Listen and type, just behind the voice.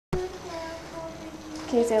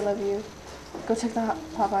Casey, I love you. Go check the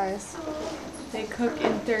Popeyes. They cook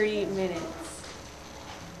in 30 minutes.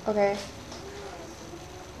 Okay.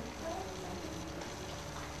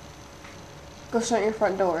 Go shut your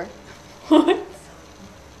front door. What?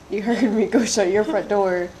 You heard me. Go shut your front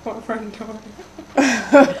door. What front door?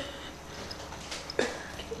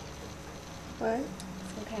 What?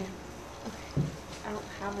 It's okay. I don't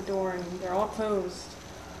have a door and they're all closed.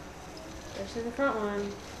 Especially the front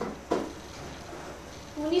one.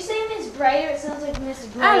 When you say Miss Brighter, it sounds like Miss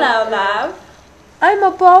Brighter. Hello, love. I'm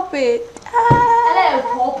a puppet. Hello,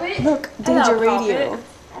 pulpit. Look, Danger Hello, Radio. puppet.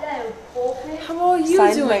 Hello, pulpit. How are you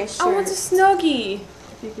Sign doing? my I want a shirt. Snuggie.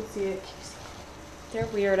 If you could see it. They're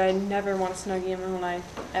weird. I never want a Snuggie in my whole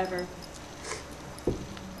life. Ever.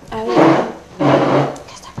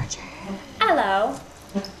 Hello.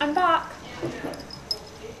 I'm back.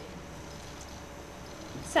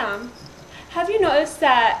 Sam, have you noticed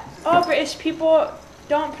that all British people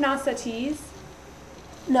don't pronounce the T's?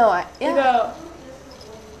 No, They yeah.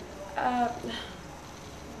 go,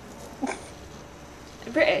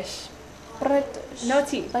 British. British. No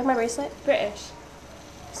T. Like my bracelet? British.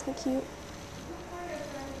 Isn't it cute?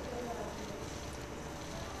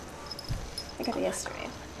 I got it yesterday.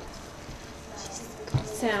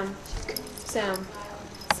 Sam. Sam.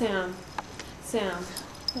 Sam. Sam.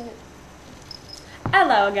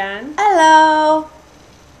 Hello again. Hello.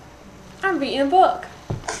 I'm reading a book.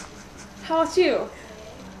 How about you?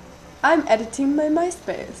 I'm editing my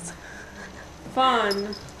MySpace.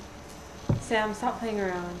 Fun. Sam, stop playing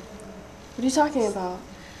around. What are you talking about?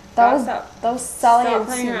 Stop. That was Sally Stop and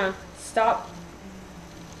playing Sue. around. Stop.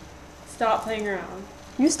 Stop playing around.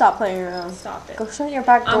 You stop playing around. Stop it. Go shut your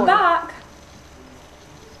back door. I'm back.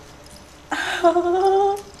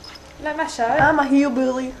 Let my shirt. I'm a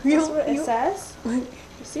hillbilly. That's what it says. You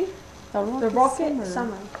see? The Rocket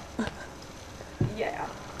Summer. Yeah.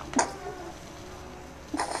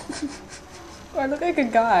 I look like a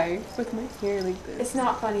guy with my hair like this. It's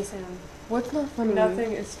not funny, Sam. What's not funny?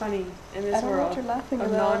 Nothing is funny in this I don't know world what you're laughing of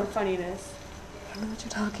about. non-funniness. I don't know what you're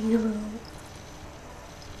talking about.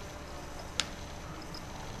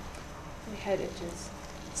 My head itches.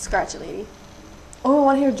 Scratch it, lady. Oh, I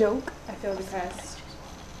want to hear a joke. I feel depressed.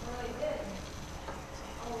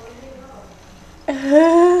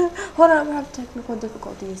 Hold on, I'm gonna have technical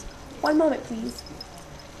difficulties. One moment, please.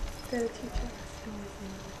 The teacher.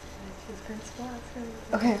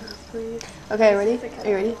 Okay. Okay, ready? Are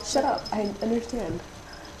you ready? Shut up. I understand.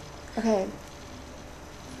 Okay.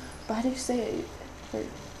 But how do you say it?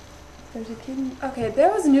 There's a kid. Okay,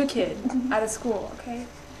 there was a new kid at a school, okay?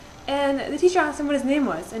 And the teacher asked him what his name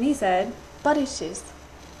was, and he said, Buttitches.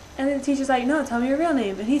 and then the teacher's like, no, tell me your real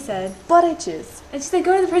name. And he said, Buttitches. and she said,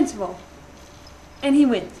 go to the principal. And he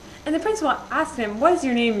went. And the principal asked him, what is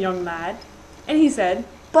your name, young lad? And he said,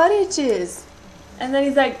 Buttitches. and then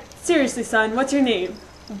he's like, seriously, son, what's your name?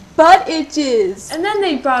 Buttitches. And then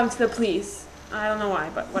they brought him to the police. I don't know why,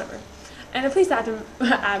 but whatever. And the police asked him,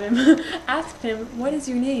 asked him, what is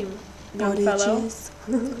your name, young fellow?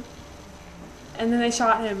 And then they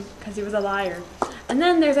shot him because he was a liar. And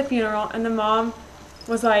then there's a funeral, and the mom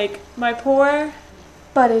was like, my poor...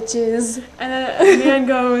 Buttitches. And then a man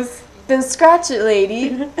goes... Then scratch it, lady.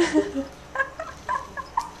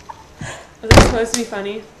 Was that supposed to be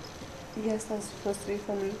funny? Yes, that's supposed to be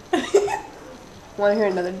funny. Want to hear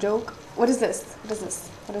another joke? What is this? What is this?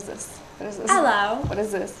 What is this? What is this? Hello. What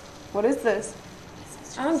is this? What is this?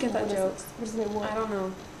 I don't get that What is joke. this? What is it? I don't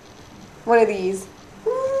know. What are these?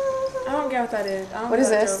 I don't get what that is. I don't What get is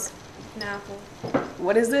that this? joke. An apple.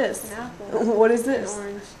 What is this? An apple. What is An this?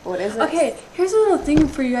 orange. What is it? Okay, here's a little thing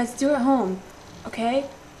for you guys to do at home. Okay?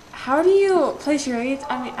 How do you play charades?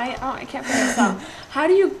 I mean, I can't play this song. How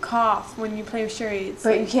do you cough when you play charades?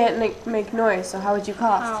 But you can't make noise, so how would you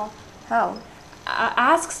cough? How? How?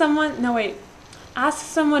 Ask someone. No, wait. Ask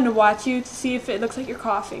someone to watch you to see if it looks like you're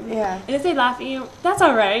coughing. Yeah. And if they laugh at you, that's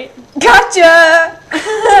all right. Gotcha!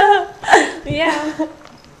 Yeah.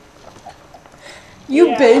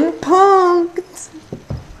 You've been punked!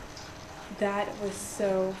 That was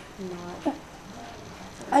so not.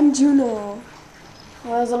 I'm Juno.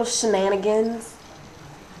 All those little shenanigans.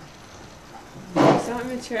 So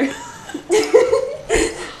immature.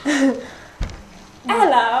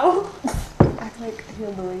 Hello. Act like a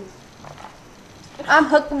hillbilly. I'm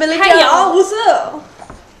Huckleberry Hey Joe. y'all, what's up?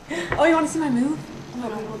 Oh, you want to see my move? Oh,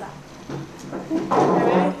 no, hold that.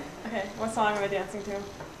 Ready? Okay, what song am I dancing to?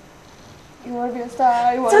 You wanna be a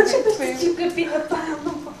star? You wanna be a queen? you could be a fire.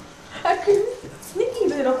 I could sneaky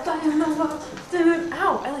little fire.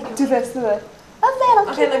 Ow, I like it. Do this, do this. A little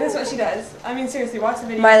Okay, look, this is what she does. I mean, seriously, watch the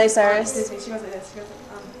video. Miley Cyrus. She goes like this. She goes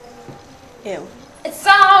like, Ew. It's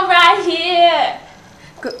all right here.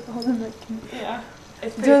 Go, hold the mic. Yeah.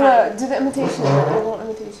 It's Do pretty funny. the imitation. The little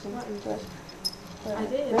imitation. I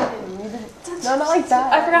did. No, not like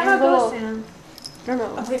that. I forgot how it Little- goes, Sam. No,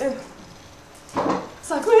 no.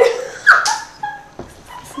 It's ugly.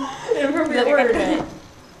 Inappropriate word.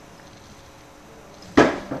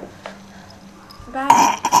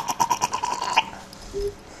 Bye.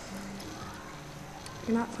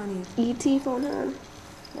 You're not funny. E.T. phone home.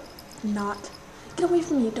 Not. Get away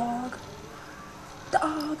from me, dog.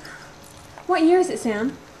 Dog. What year is it,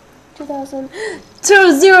 Sam? 2000.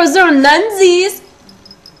 2009s.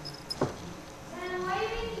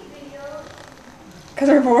 Because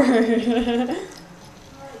we're bored.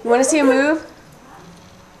 You want to see a move?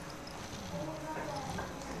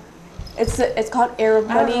 It's called Arab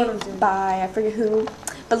I don't know Money what I'm doing. by I forget who,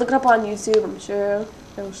 but look it up on YouTube. I'm sure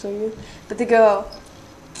it'll show you. But they go.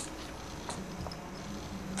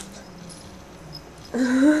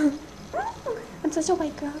 I'm such a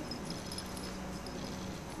white girl.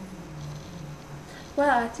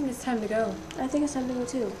 Well, I think it's time to go. I think it's time to go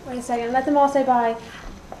too. Wait a second. Let them all say bye.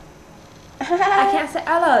 I can't say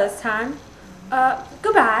hello this time.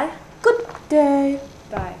 Goodbye. Good day.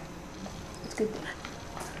 Bye. It's good day.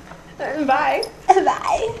 Bye.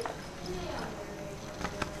 Bye.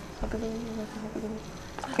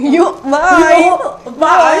 You bye.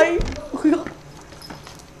 Bye.